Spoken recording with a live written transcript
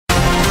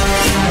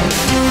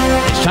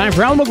Time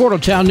for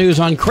Alamogordo Town News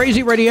on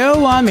Crazy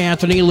Radio. I'm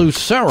Anthony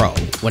Lucero.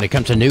 When it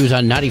comes to news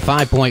on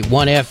 95.1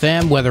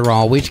 FM, weather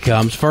always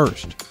comes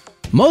first.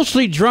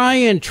 Mostly dry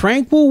and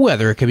tranquil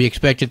weather can be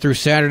expected through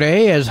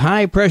Saturday as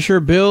high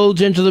pressure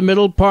builds into the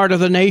middle part of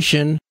the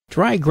nation.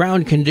 Dry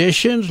ground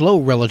conditions, low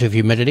relative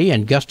humidity,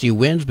 and gusty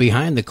winds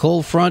behind the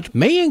cold front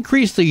may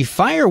increase the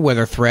fire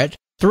weather threat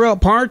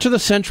throughout parts of the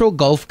central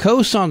Gulf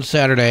Coast on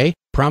Saturday,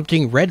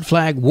 prompting red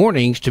flag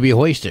warnings to be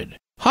hoisted.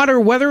 Hotter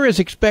weather is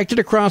expected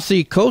across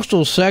the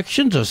coastal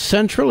sections of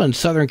central and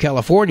southern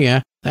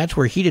California. That's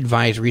where heat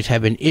advisories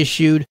have been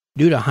issued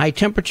due to high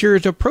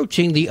temperatures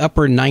approaching the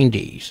upper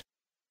 90s.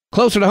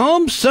 Closer to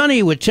home,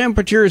 sunny with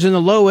temperatures in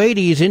the low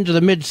 80s into the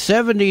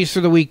mid-70s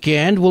through the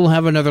weekend. We'll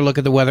have another look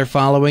at the weather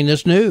following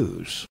this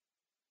news.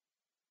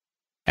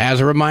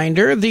 As a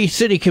reminder, the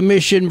City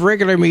Commission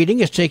regular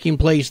meeting is taking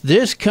place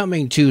this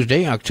coming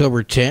Tuesday,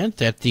 October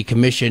 10th, at the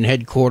Commission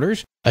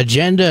headquarters.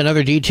 Agenda and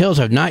other details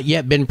have not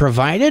yet been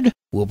provided.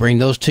 We'll bring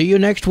those to you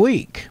next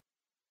week.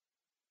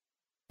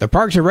 The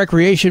Parks and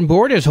Recreation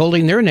Board is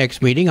holding their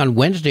next meeting on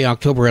Wednesday,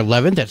 October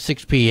 11th at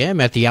 6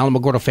 p.m. at the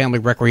Alamogordo Family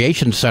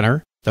Recreation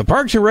Center. The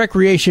Parks and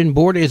Recreation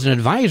Board is an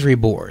advisory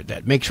board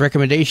that makes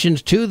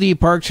recommendations to the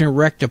Parks and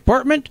Rec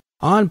Department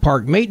on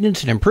park maintenance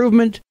and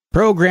improvement,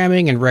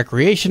 programming and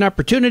recreation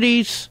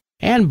opportunities,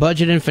 and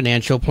budget and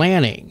financial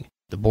planning.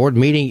 The board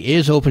meeting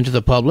is open to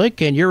the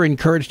public, and you're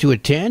encouraged to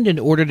attend in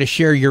order to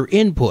share your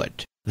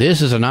input.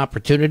 This is an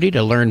opportunity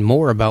to learn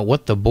more about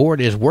what the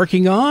board is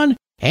working on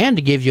and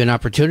to give you an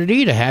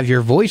opportunity to have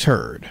your voice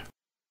heard.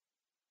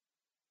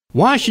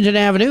 Washington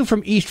Avenue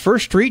from East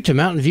 1st Street to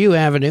Mountain View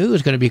Avenue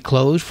is going to be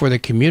closed for the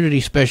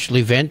community special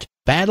event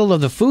Battle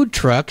of the Food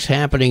Trucks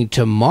happening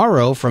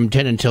tomorrow from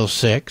 10 until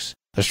 6.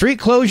 The street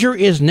closure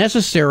is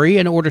necessary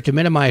in order to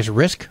minimize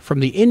risk from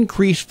the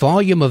increased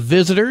volume of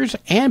visitors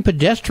and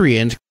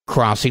pedestrians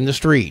crossing the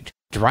street.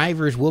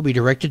 Drivers will be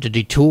directed to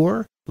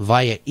detour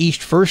via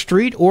East 1st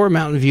Street or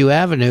Mountain View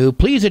Avenue.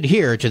 Please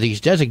adhere to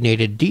these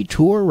designated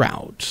detour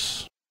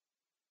routes.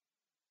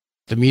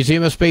 The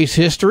Museum of Space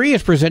History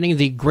is presenting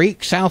the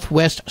Great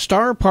Southwest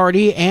Star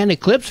Party and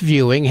Eclipse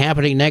Viewing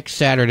happening next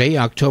Saturday,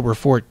 October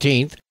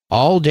 14th,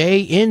 all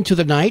day into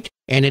the night,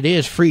 and it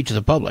is free to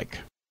the public.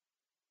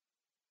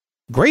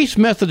 Grace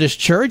Methodist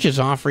Church is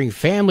offering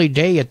Family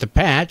Day at the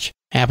Patch,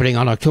 happening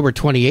on October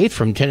 28th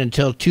from 10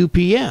 until 2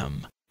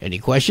 p.m. Any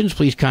questions,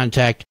 please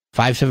contact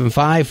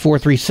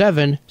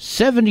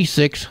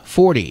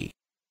 575-437-7640.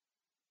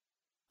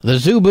 The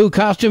Zubu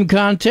Costume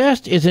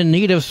Contest is in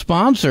need of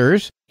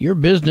sponsors. Your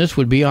business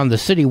would be on the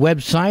city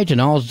website and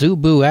all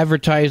Zubu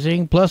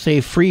advertising, plus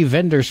a free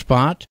vendor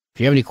spot. If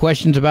you have any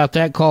questions about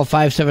that, call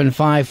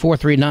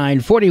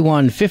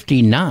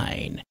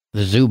 575-439-4159.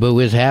 The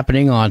Zubu is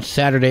happening on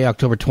Saturday,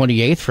 October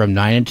 28th from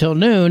 9 until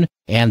noon,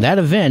 and that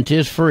event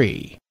is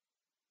free.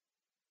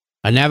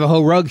 A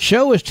Navajo Rug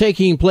Show is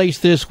taking place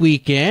this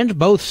weekend,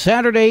 both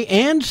Saturday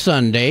and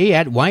Sunday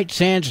at White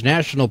Sands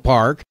National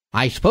Park.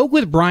 I spoke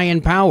with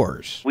Brian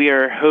Powers. We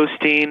are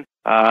hosting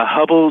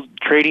Hubble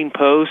Trading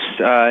Post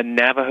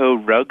Navajo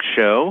Rug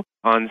Show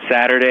on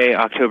Saturday,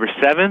 October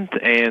 7th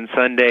and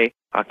Sunday,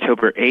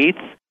 October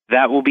 8th.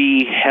 That will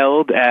be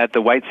held at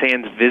the White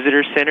Sands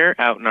Visitor Center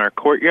out in our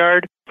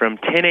courtyard from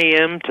 10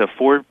 a.m. to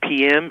 4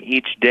 p.m.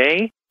 each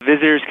day.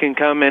 Visitors can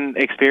come and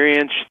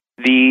experience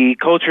the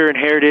culture and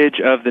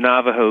heritage of the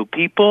Navajo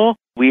people.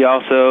 We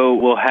also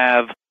will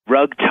have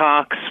rug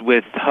talks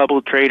with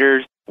Hubble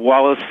traders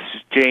Wallace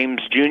James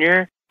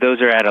Jr.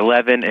 Those are at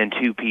 11 and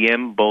 2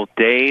 p.m. both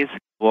days.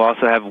 We'll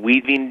also have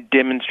weaving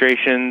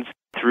demonstrations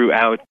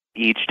throughout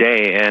each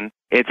day. And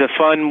it's a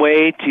fun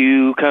way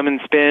to come and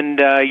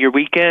spend your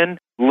weekend,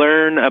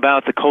 learn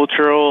about the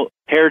cultural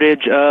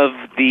heritage of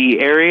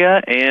the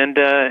area, and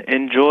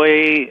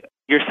enjoy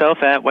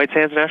yourself at White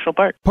Sands National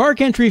Park.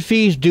 Park entry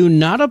fees do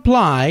not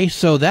apply,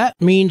 so that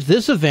means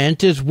this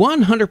event is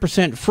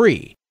 100%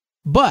 free.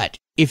 But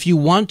if you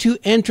want to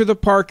enter the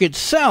park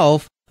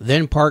itself,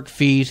 then park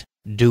fees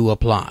do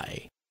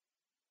apply.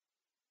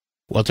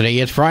 Well, today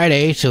is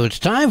Friday, so it's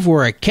time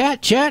for a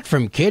Cat Chat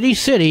from Kitty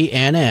City,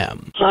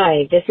 NM.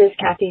 Hi, this is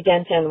Kathy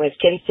Denton with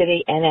Kitty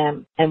City,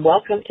 NM, and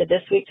welcome to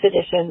this week's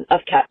edition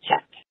of Cat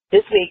Chat.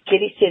 This week,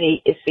 Kitty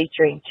City is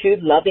featuring two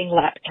loving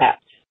lap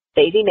cats,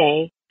 Sadie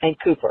Mae and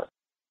Cooper.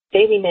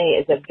 Sadie Mae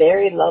is a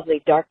very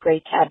lovely dark gray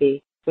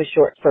tabby with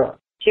short fur.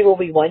 She will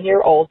be 1 year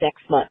old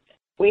next month.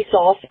 We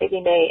saw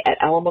Sadie Mae at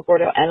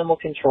Alamogordo Animal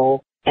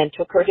Control and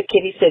took her to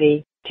Kitty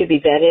City to be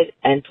vetted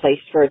and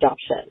placed for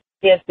adoption.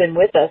 She has been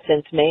with us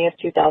since May of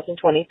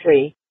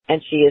 2023,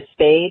 and she is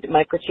spayed,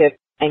 microchipped,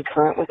 and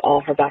current with all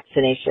her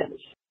vaccinations.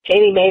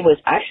 Sadie Mae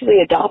was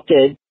actually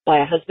adopted by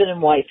a husband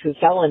and wife who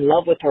fell in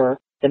love with her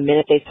the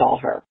minute they saw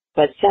her.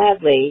 But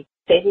sadly,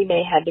 Sadie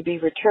Mae had to be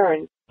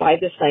returned by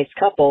this nice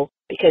couple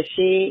because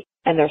she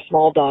and their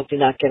small dog do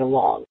not get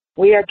along.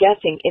 We are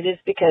guessing it is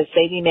because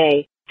Sadie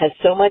Mae has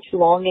so much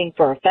longing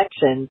for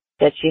affection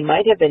that she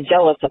might have been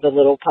jealous of the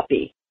little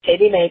puppy.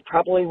 Sadie Mae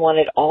probably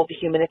wanted all the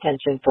human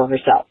attention for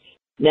herself.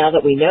 Now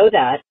that we know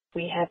that,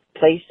 we have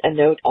placed a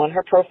note on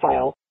her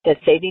profile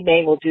that Sadie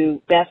Mae will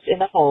do best in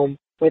the home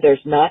where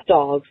there's not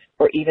dogs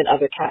or even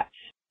other cats,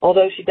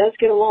 although she does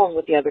get along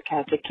with the other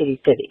cats at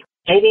Kitty City.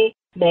 Sadie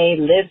Mae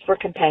lives for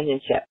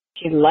companionship.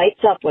 She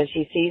lights up when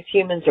she sees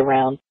humans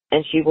around,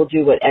 and she will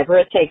do whatever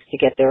it takes to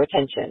get their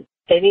attention.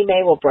 Sadie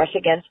Mae will brush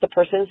against the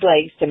person's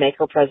legs to make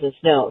her presence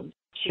known.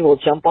 She will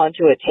jump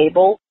onto a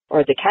table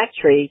or the cat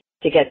tree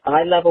to get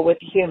eye level with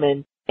the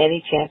human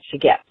any chance she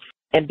gets.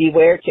 And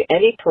beware to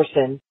any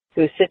person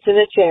who sits in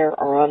a chair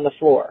or on the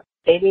floor.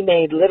 Sadie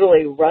Mae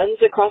literally runs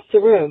across the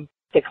room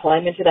to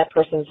climb into that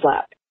person's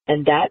lap,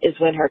 and that is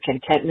when her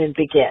contentment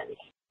begins.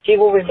 She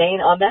will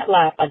remain on that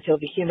lap until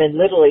the human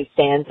literally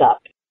stands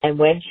up. And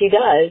when she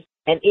does,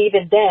 and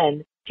even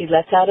then, she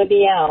lets out a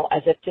meow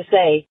as if to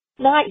say,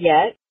 "Not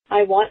yet.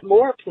 I want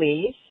more,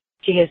 please."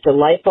 She is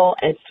delightful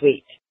and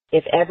sweet.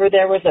 If ever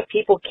there was a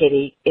people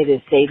kitty, it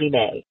is Sadie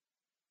Mae.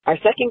 Our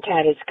second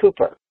cat is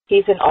Cooper.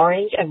 He's an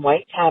orange and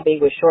white tabby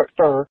with short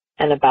fur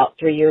and about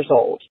 3 years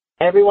old.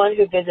 Everyone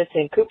who visits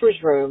in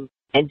Cooper's room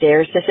and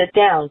dares to sit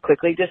down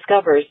quickly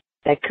discovers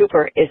that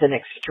Cooper is an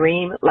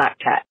extreme lap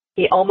cat.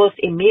 He almost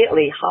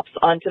immediately hops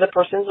onto the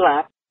person's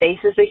lap,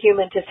 faces the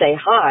human to say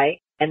hi,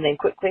 and then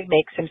quickly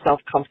makes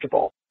himself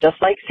comfortable.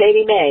 Just like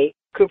Sadie Mae,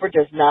 Cooper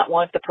does not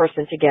want the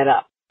person to get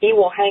up. He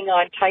will hang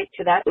on tight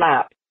to that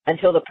lap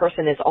until the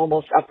person is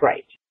almost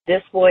upright.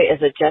 This boy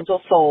is a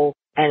gentle soul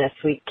and a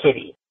sweet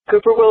kitty.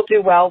 Cooper will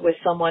do well with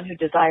someone who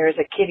desires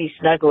a kitty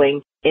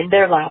snuggling in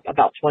their lap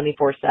about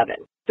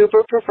 24/7.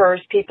 Cooper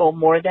prefers people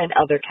more than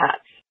other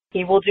cats.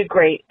 He will do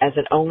great as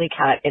an only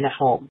cat in a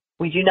home.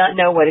 We do not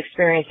know what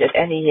experience, if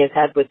any, he has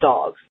had with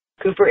dogs.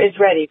 Cooper is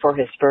ready for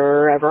his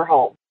forever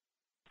home.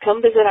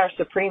 Come visit our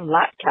supreme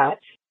lap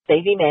cats,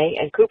 Sadie Mae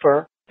and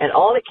Cooper, and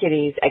all the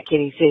kitties at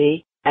Kitty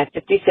City at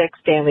 56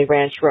 Stanley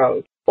Ranch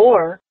Road.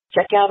 Or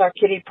check out our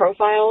kitty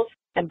profiles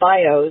and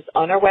bios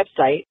on our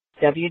website,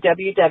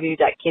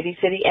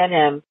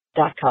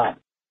 www.kittycitynm.com.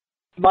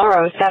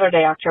 Tomorrow,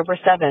 Saturday, October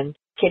 7th,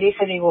 Kitty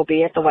City will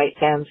be at the White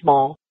Sands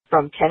Mall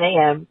from 10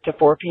 a.m. to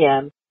 4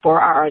 p.m.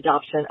 for our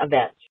adoption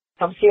event.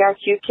 Come see our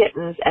cute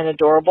kittens and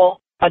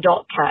adorable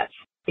adult cats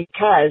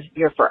because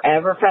your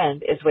forever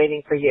friend is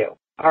waiting for you.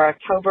 Our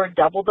October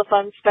Double the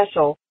Fun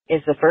special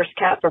is the first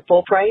cat for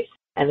full price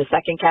and the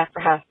second cat for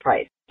half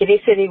price.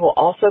 Kitty City will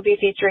also be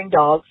featuring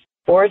dogs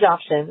for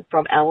adoption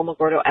from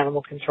Alamogordo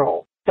Animal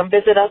Control. Come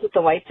visit us at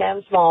the White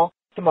Sands Mall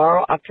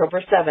tomorrow,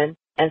 October 7th,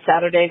 and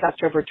Saturdays,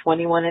 October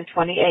 21 and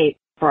 28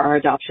 for our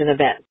adoption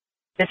event.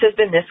 This has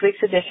been this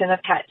week's edition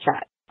of Cat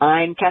Chat.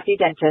 I'm Kathy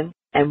Denton,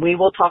 and we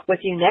will talk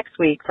with you next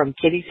week from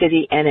Kitty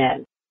City,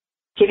 NN.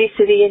 Kitty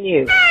City and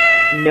you.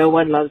 No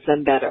one loves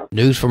them better.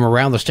 News from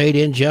around the state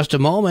in just a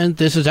moment.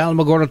 This is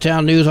Alamogordo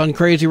Town News on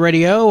Crazy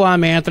Radio.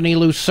 I'm Anthony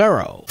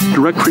Lucero.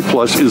 Directory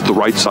Plus is the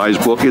right size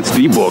book. It's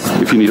the book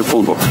if you need a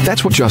phone book.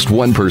 That's what just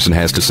one person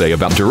has to say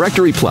about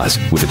Directory Plus.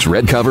 With its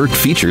red cover,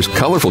 features,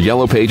 colorful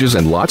yellow pages,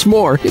 and lots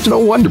more, it's no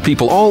wonder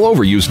people all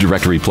over use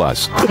Directory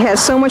Plus. It has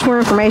so much more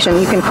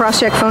information. You can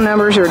cross-check phone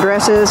numbers or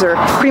addresses or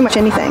pretty much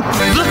anything.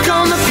 Look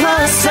on the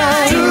plus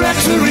side,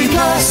 Directory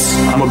Plus.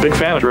 I'm a big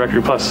fan of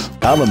Directory Plus.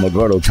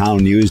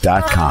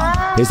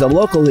 AlamogordoTownNews.com is a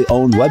locally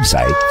owned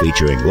website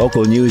featuring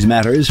local news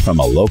matters from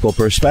a local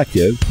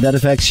perspective that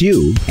affects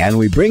you, and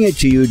we bring it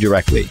to you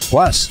directly.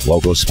 Plus,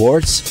 local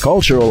sports,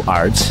 cultural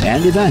arts,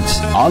 and events.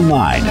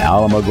 Online,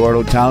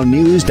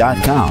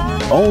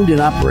 AlamogordoTownNews.com. Owned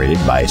and operated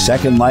by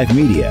Second Life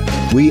Media.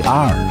 We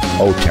are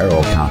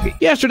Otero County.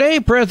 Yesterday,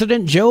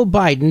 President Joe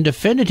Biden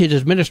defended his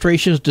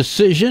administration's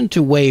decision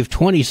to waive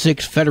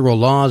 26 federal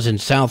laws in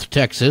South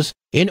Texas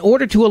in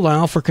order to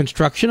allow for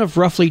construction of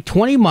roughly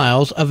 20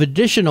 miles of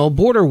additional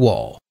border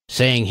wall,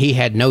 saying he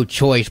had no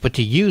choice but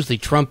to use the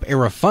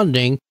Trump-era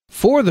funding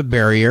for the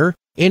barrier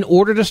in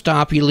order to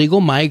stop illegal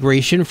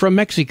migration from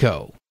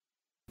Mexico.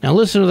 Now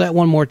listen to that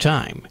one more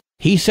time.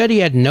 He said he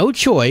had no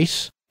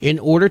choice in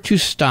order to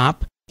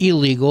stop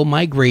illegal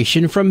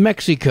migration from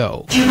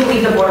Mexico. Do you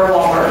believe the border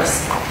wall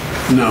works?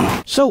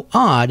 No. So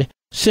odd,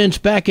 since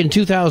back in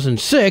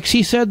 2006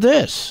 he said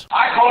this.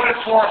 I voted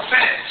for a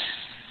fence.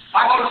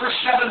 I voted for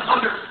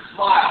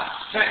 700-mile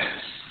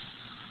fence.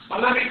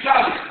 But let me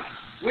tell you,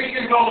 we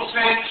can build a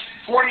fence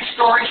 40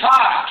 stories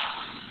high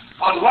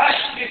unless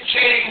you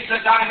change the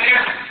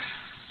dynamic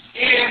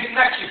in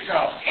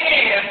Mexico.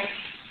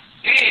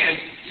 And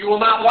you will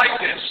not like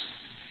this.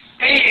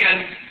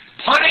 And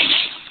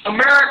punish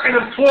American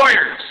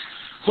employers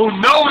who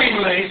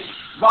knowingly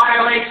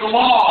violate the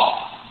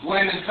law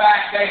when in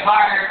fact they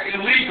hire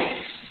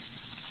illegals.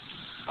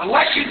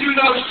 Unless you do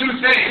those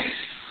two things,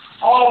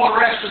 all the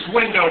rest is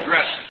window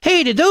dressing.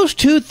 Hey, did those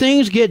two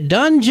things get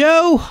done,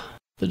 Joe?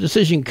 The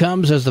decision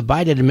comes as the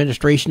Biden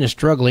administration is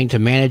struggling to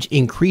manage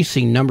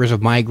increasing numbers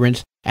of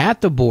migrants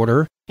at the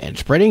border and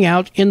spreading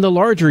out in the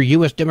larger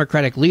U.S.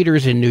 Democratic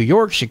leaders in New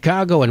York,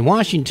 Chicago, and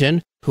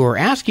Washington who are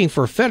asking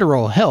for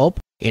federal help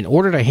in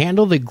order to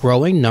handle the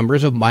growing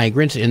numbers of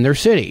migrants in their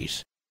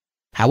cities.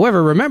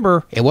 However,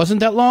 remember, it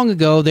wasn't that long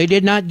ago they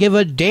did not give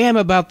a damn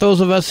about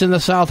those of us in the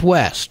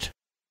Southwest.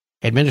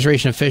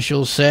 Administration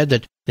officials said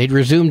that they'd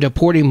resume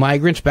deporting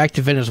migrants back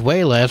to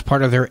Venezuela as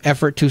part of their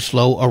effort to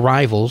slow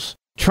arrivals.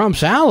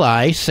 Trump's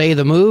allies say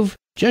the move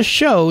just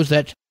shows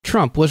that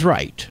Trump was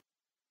right.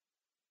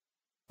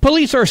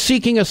 Police are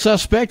seeking a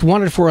suspect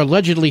wanted for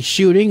allegedly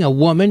shooting a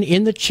woman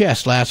in the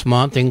chest last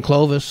month in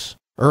Clovis.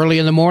 Early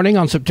in the morning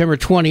on September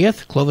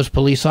 20th, Clovis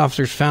police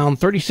officers found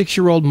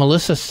 36-year-old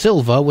Melissa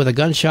Silva with a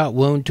gunshot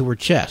wound to her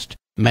chest.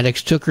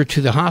 Medics took her to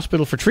the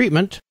hospital for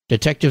treatment.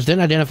 Detectives then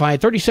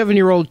identified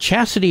 37-year-old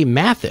Chastity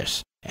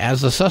Mathis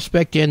as the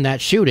suspect in that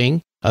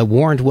shooting. A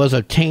warrant was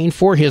obtained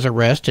for his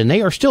arrest, and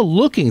they are still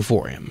looking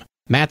for him.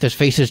 Mathis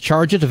faces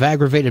charges of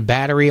aggravated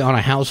battery on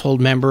a household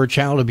member,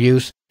 child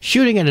abuse,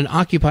 shooting at an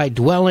occupied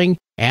dwelling,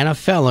 and a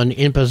felon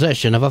in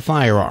possession of a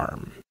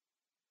firearm.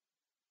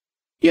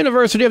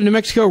 University of New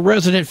Mexico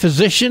resident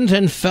physicians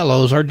and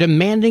fellows are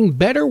demanding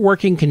better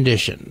working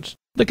conditions.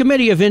 The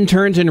Committee of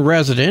Interns and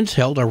Residents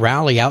held a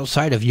rally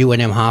outside of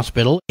UNM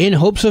Hospital in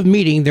hopes of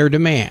meeting their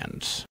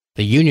demands.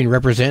 The union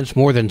represents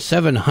more than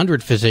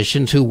 700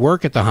 physicians who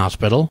work at the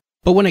hospital,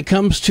 but when it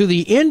comes to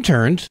the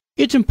interns,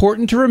 it's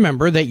important to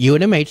remember that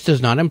UNMH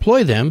does not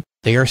employ them.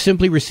 They are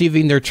simply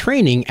receiving their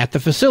training at the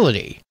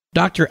facility.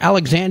 Dr.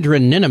 Alexandra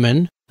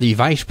Ninneman, the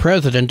vice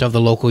president of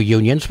the local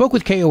union, spoke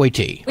with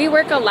KOAT. We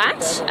work a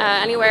lot,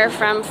 anywhere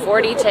from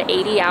 40 to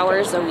 80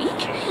 hours a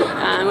week.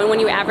 And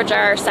when you average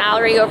our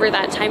salary over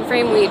that time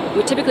frame,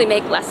 we typically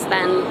make less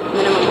than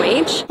minimum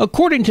wage.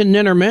 According to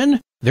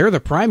Ninneman, they're the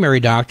primary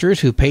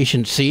doctors who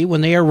patients see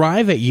when they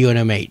arrive at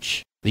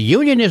UNMH. The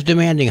union is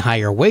demanding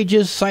higher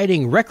wages,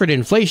 citing record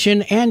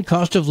inflation and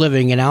cost of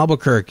living in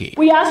Albuquerque.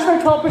 We asked for a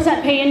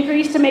 12% pay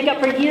increase to make up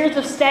for years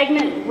of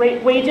stagnant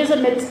wages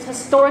amidst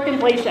historic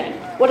inflation.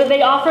 What did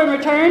they offer in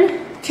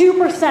return?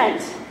 2%.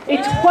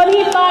 It's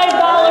 $25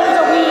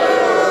 a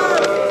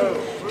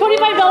week.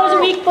 $25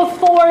 a week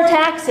before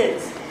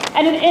taxes.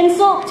 And an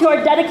insult to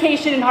our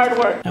dedication and hard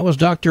work. That was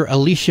Dr.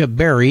 Alicia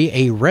Berry,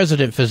 a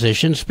resident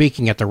physician,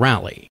 speaking at the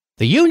rally.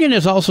 The union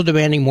is also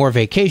demanding more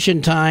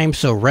vacation time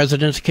so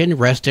residents can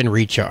rest and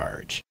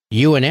recharge.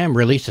 UNM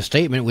released a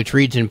statement which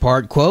reads in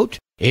part, quote,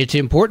 "It's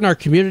important our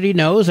community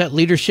knows that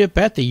leadership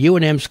at the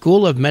UNM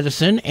School of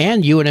Medicine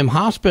and UNM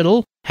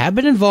Hospital have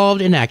been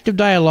involved in active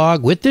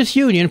dialogue with this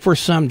union for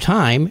some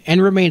time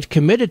and remains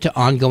committed to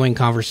ongoing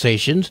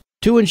conversations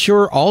to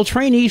ensure all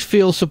trainees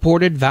feel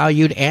supported,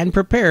 valued, and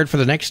prepared for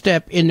the next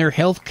step in their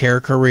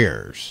healthcare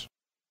careers."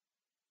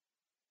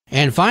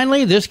 And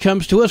finally, this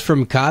comes to us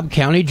from Cobb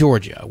County,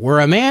 Georgia,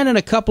 where a man and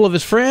a couple of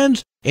his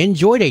friends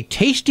enjoyed a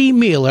tasty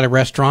meal at a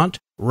restaurant,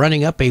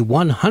 running up a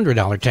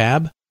 $100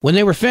 tab. When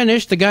they were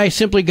finished, the guy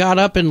simply got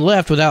up and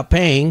left without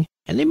paying,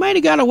 and they might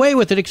have got away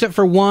with it except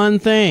for one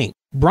thing.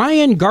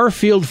 Brian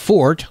Garfield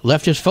Fort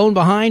left his phone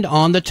behind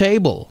on the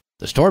table.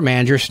 The store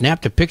manager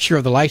snapped a picture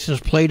of the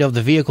license plate of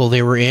the vehicle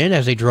they were in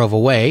as they drove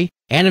away,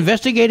 and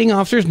investigating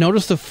officers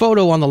noticed the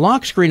photo on the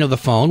lock screen of the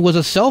phone was a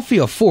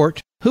selfie of Fort,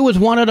 who was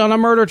wanted on a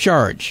murder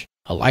charge.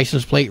 A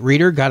license plate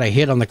reader got a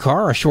hit on the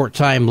car a short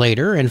time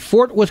later, and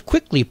Fort was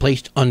quickly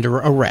placed under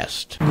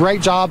arrest.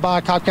 Great job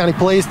by Cobb County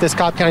Police, this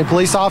Cobb County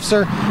police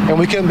officer, and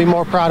we couldn't be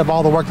more proud of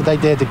all the work that they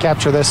did to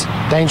capture this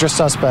dangerous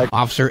suspect.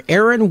 Officer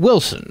Aaron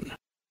Wilson.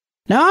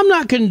 Now, I'm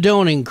not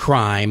condoning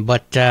crime,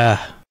 but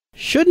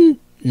shouldn't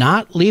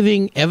not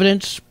leaving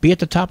evidence be at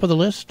the top of the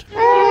list?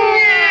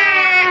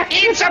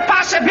 It's a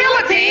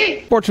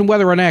possibility! Sports and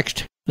weather are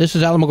next. This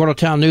is Alamogordo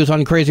Town News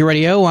on Crazy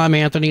Radio. I'm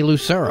Anthony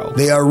Lucero.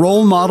 They are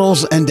role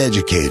models and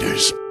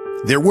educators.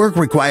 Their work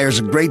requires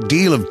a great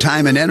deal of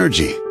time and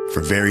energy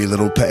for very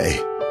little pay.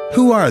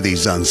 Who are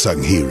these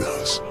unsung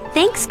heroes?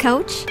 Thanks,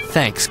 Coach.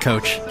 Thanks,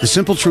 Coach. The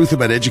simple truth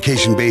about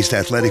education-based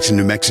athletics in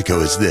New Mexico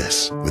is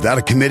this. Without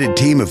a committed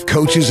team of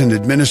coaches and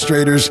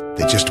administrators,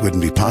 they just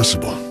wouldn't be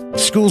possible.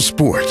 School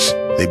sports,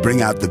 they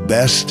bring out the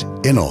best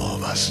in all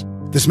of us.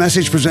 This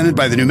message presented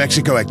by the New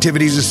Mexico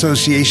Activities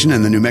Association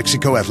and the New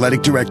Mexico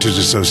Athletic Directors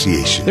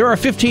Association. There are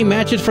 15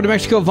 matches for New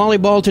Mexico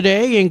volleyball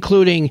today,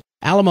 including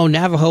Alamo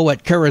Navajo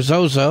at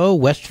Carrizozo.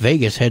 West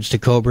Vegas heads to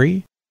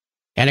Cobre.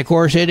 And, of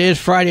course, it is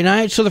Friday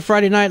night, so the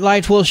Friday night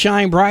lights will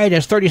shine bright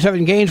as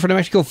 37 games for New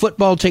Mexico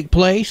football take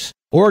place.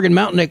 Oregon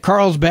Mountain at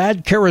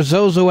Carlsbad,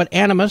 Carrizozo at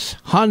Animas,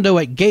 Hondo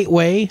at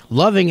Gateway,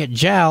 Loving at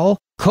Jal,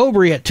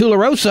 Cobre at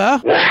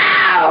Tularosa.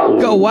 Wow!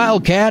 Go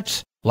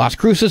Wildcats! Las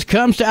Cruces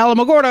comes to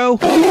Alamogordo.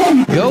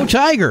 Go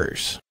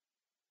Tigers!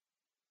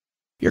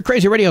 Your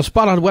Crazy Radio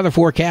spot-on weather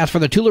forecast for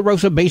the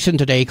Tularosa Basin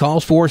today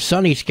calls for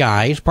sunny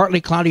skies, partly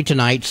cloudy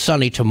tonight,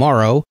 sunny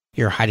tomorrow.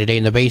 Your high today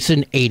in the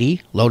basin,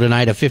 80, low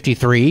tonight of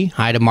 53,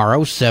 high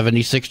tomorrow,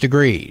 76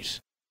 degrees.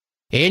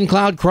 In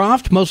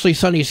Cloudcroft, mostly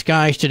sunny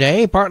skies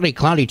today, partly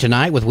cloudy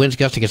tonight with winds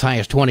gusting as high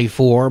as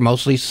 24,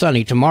 mostly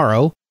sunny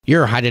tomorrow.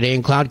 Your high today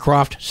in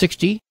Cloudcroft,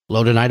 60,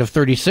 low tonight of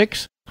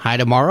 36, high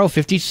tomorrow,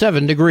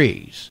 57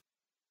 degrees.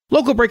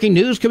 Local breaking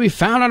news can be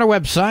found on our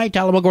website,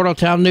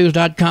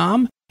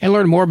 alamogordotownnews.com, and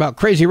learn more about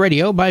Crazy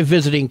Radio by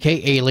visiting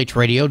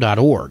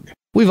KALHradio.org.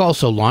 We've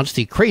also launched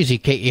the Crazy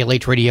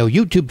KALH Radio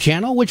YouTube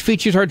channel, which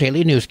features our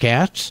daily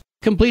newscasts,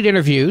 complete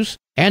interviews,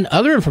 and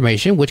other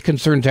information which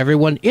concerns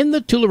everyone in the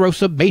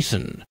Tularosa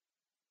Basin.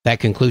 That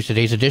concludes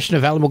today's edition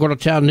of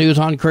Alamogordo Town News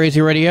on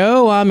Crazy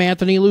Radio. I'm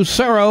Anthony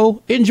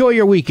Lucero. Enjoy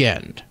your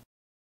weekend.